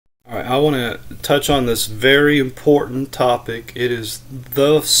Alright, I want to touch on this very important topic. It is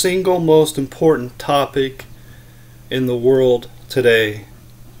the single most important topic in the world today,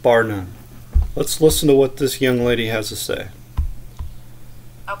 bar none. Let's listen to what this young lady has to say.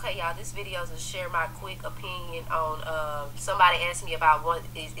 Okay, y'all, this video is to share my quick opinion on somebody asked me about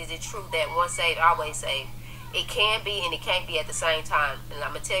is it true that once saved, always saved? It can be and it can't be at the same time, and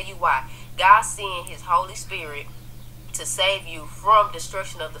I'm going to tell you why. God sent His Holy Spirit to save you from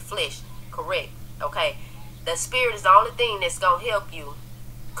destruction of the flesh, correct? Okay, the Spirit is the only thing that's going to help you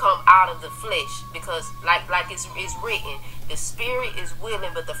come out of the flesh, because like it's written, the Spirit is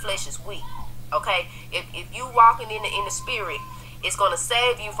willing but the flesh is weak. Okay, if you walking in the Spirit, it's going to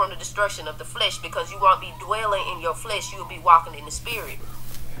save you from the destruction of the flesh, because you won't be dwelling in your flesh. You'll be walking in the Spirit.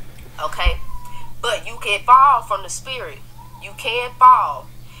 Okay, but you can fall from the Spirit. You can fall,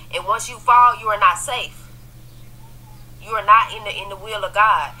 and once you fall, you are not safe. You are not in the will of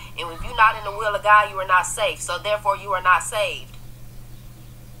God, and if you're not in the will of God, you are not safe. So therefore, you are not saved.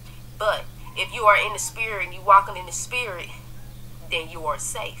 But if you are in the Spirit and you walking in the Spirit, then you are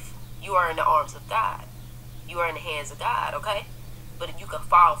safe. You are in the arms of God. You are in the hands of God. Okay. But you can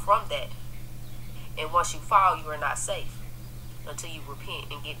fall from that, and once you fall, you are not safe until you repent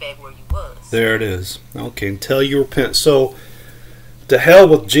and get back where you was. There it is. Okay, until you repent. So, to hell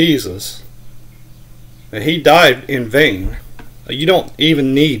with Jesus. He died in vain. You don't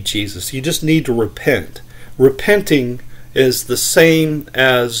even need Jesus. You just need to repent. Repenting is the same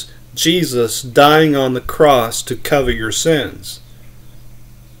as Jesus dying on the cross to cover your sins.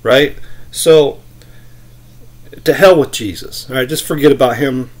 Right? So, to hell with Jesus. All right, just forget about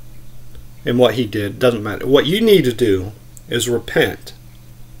Him and what He did. Doesn't matter. What you need to do is repent.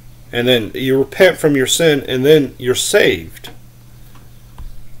 And then you repent from your sin, and then you're saved.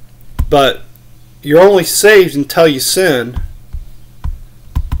 But you're only saved until you sin.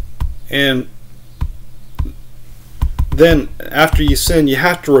 And then after you sin, you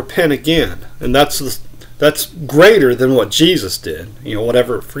have to repent again. And that's greater than what Jesus did. You know,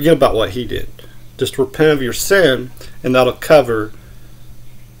 whatever. Forget about what He did. Just repent of your sin, and that'll cover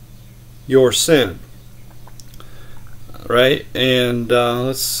your sin. Right? And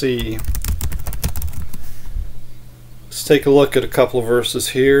let's see. Let's take a look at a couple of verses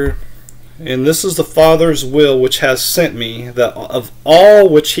here. And this is the Father's will which has sent me, that of all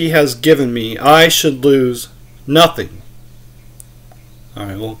which He has given me, I should lose nothing.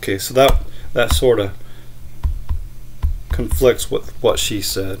 Alright, okay, so that sort of conflicts with what she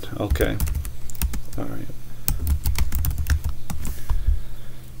said. Okay. Alright.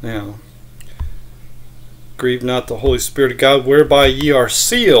 Now, grieve not the Holy Spirit of God, whereby ye are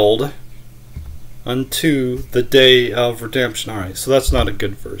sealed unto the day of redemption. Alright, so that's not a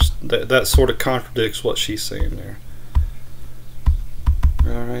good verse. That sort of contradicts what she's saying there.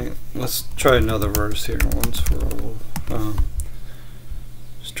 Alright, let's try another verse here. Once for all.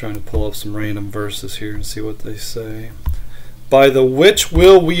 Just trying to pull up some random verses here and see what they say. By the which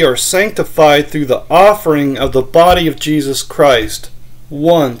will we are sanctified through the offering of the body of Jesus Christ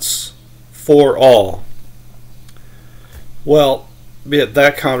once for all. Well,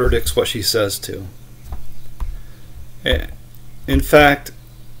 that contradicts what she says too. In fact,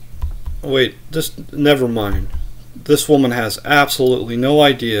 wait, just never mind. This woman has absolutely no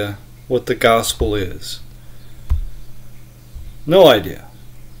idea what the gospel is. No idea.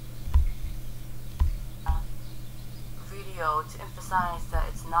 Video to emphasize that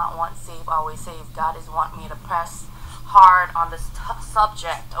it's not once saved, always saved. God is wanting me to press hard on this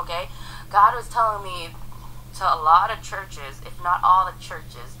subject, okay? God was telling me to a lot of churches, if not all the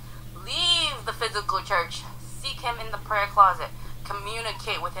churches, leave the physical church, seek Him in the prayer closet,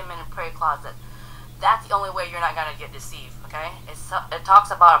 communicate with Him in the prayer closet. That's the only way you're not going to get deceived, okay? It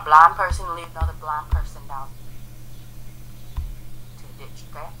talks about a blind person leave another blind person down to the ditch,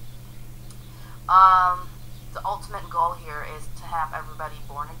 okay? The ultimate goal here is to have everybody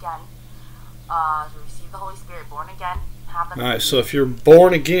born again, to receive the Holy Spirit, born again. Alright, so if you're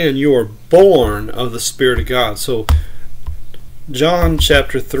born again, you are born of the Spirit of God. So, John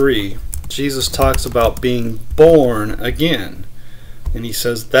chapter 3, Jesus talks about being born again. And He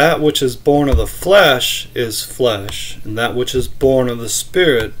says, that which is born of the flesh is flesh, and that which is born of the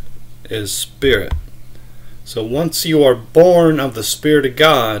Spirit is spirit. So once you are born of the Spirit of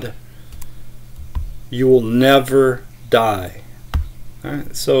God, you will never die.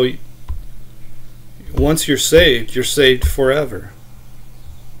 Alright, so once you're saved forever.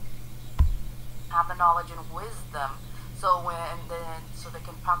 Have the knowledge and wisdom, so they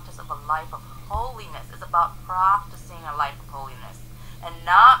can practice of a life of holiness. It's about practicing a life of holiness and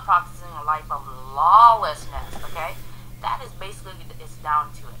not practicing a life of lawlessness. Okay, That is basically it's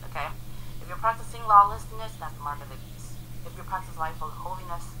down to it, okay? If you're practicing lawlessness, that's the mark of the beast. If you practice life of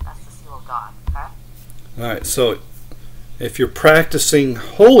holiness, that's the seal of God, okay? Alright, so if you're practicing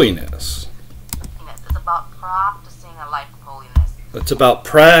holiness, it's about practicing a life of holiness. it's about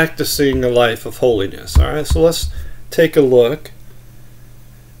practicing a life of holiness. Alright, so let's take a look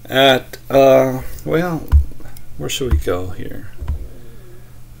at, well, where should we go here?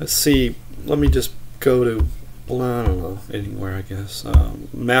 Let's see, let me just go to, well, I don't know, anywhere I guess.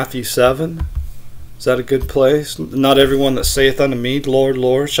 Matthew 7, is that a good place? Not everyone that saith unto me, Lord,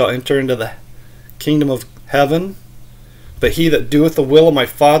 Lord, shall enter into the kingdom of heaven, but he that doeth the will of my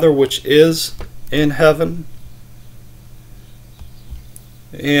Father which is in heaven.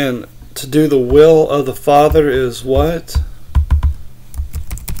 And to do the will of the Father is what?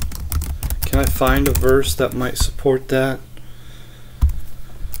 Can I find a verse that might support that?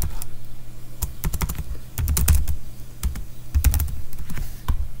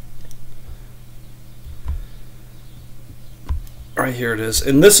 Right, here it is.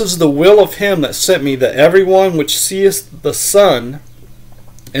 And this is the will of him that sent me, that everyone which seeth the Son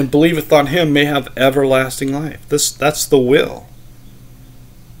and believeth on him may have everlasting life. That's the will,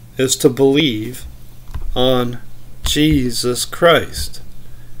 is to believe on Jesus Christ.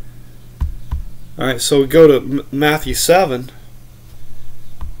 Alright, so we go to Matthew 7,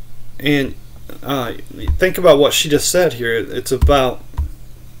 and think about what she just said here. It's about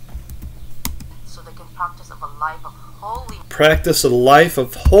so they can practice of a life of holiness. Practice a life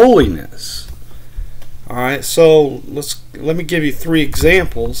of holiness. Alright, so let me give you 3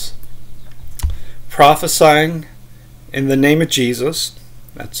 examples. Prophesying in the name of Jesus,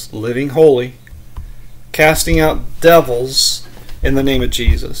 that's living holy. Casting out devils in the name of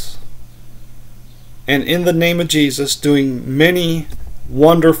Jesus. And in the name of Jesus, doing many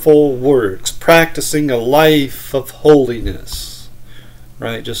wonderful works, practicing a life of holiness.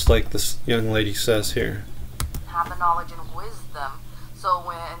 Right, just like this young lady says here. Have the knowledge and wisdom, so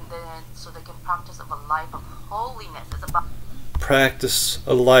they can practice of a life of holiness. It's about practice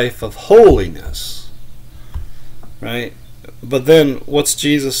a life of holiness, right? But then what's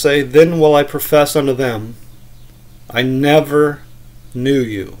Jesus say? Then will I profess unto them, I never knew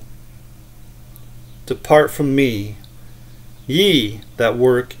you. Depart from me, ye that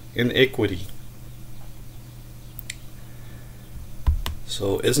work iniquity.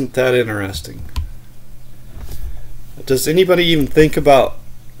 So isn't that interesting? Does anybody even think about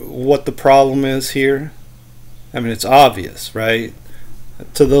what the problem is here? I mean, it's obvious, right?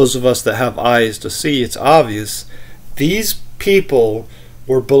 To those of us that have eyes to see, it's obvious. These people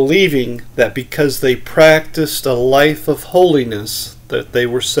were believing that because they practiced a life of holiness that they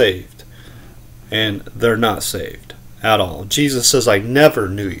were saved. And they're not saved at all. Jesus says, I never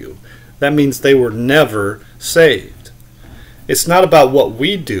knew you. That means they were never saved. It's not about what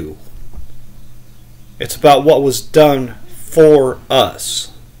we do. It's about what was done for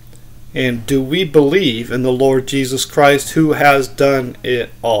us. And do we believe in the Lord Jesus Christ, who has done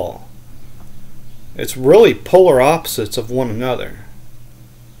it all? It's really polar opposites of one another.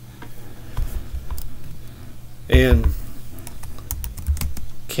 And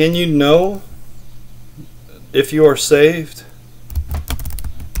can you know if you are saved?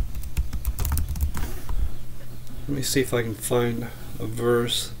 Let me see if I can find a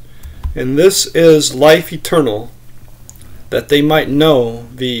verse. And this is life eternal, that they might know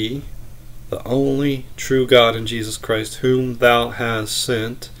thee, the only true God, in Jesus Christ, whom thou hast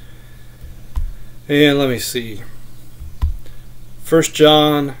sent. And let me see. 1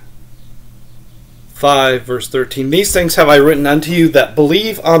 John 5, verse 13. These things have I written unto you that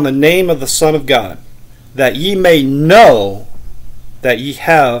believe on the name of the Son of God, that ye may know that ye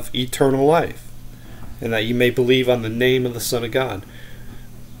have eternal life, and that ye may believe on the name of the Son of God.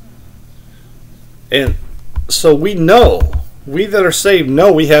 And so we know, we that are saved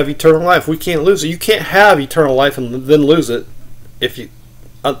know we have eternal life. We can't lose it. You can't have eternal life and then lose it. If you,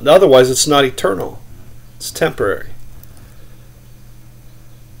 otherwise it's not eternal. It's temporary.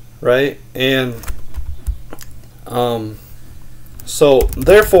 Right? And so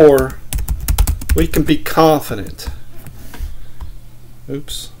therefore we can be confident.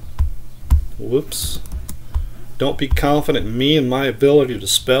 Whoops. Don't be confident in me and my ability to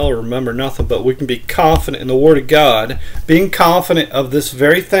spell or remember nothing, but we can be confident in the Word of God, being confident of this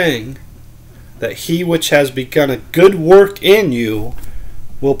very thing, that he which has begun a good work in you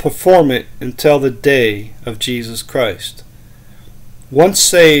will perform it until the day of Jesus Christ. Once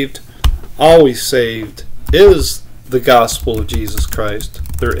saved, always saved is the gospel of Jesus Christ.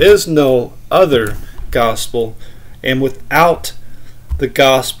 There is no other gospel, and without the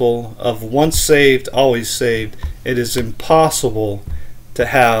gospel of once saved, always saved, it is impossible to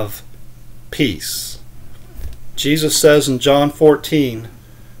have peace. Jesus says in John 14,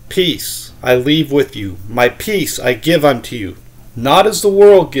 "Peace I leave with you, my peace I give unto you. Not as the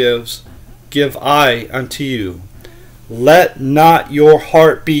world gives, give I unto you. Let not your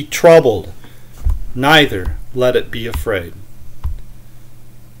heart be troubled, neither let it be afraid."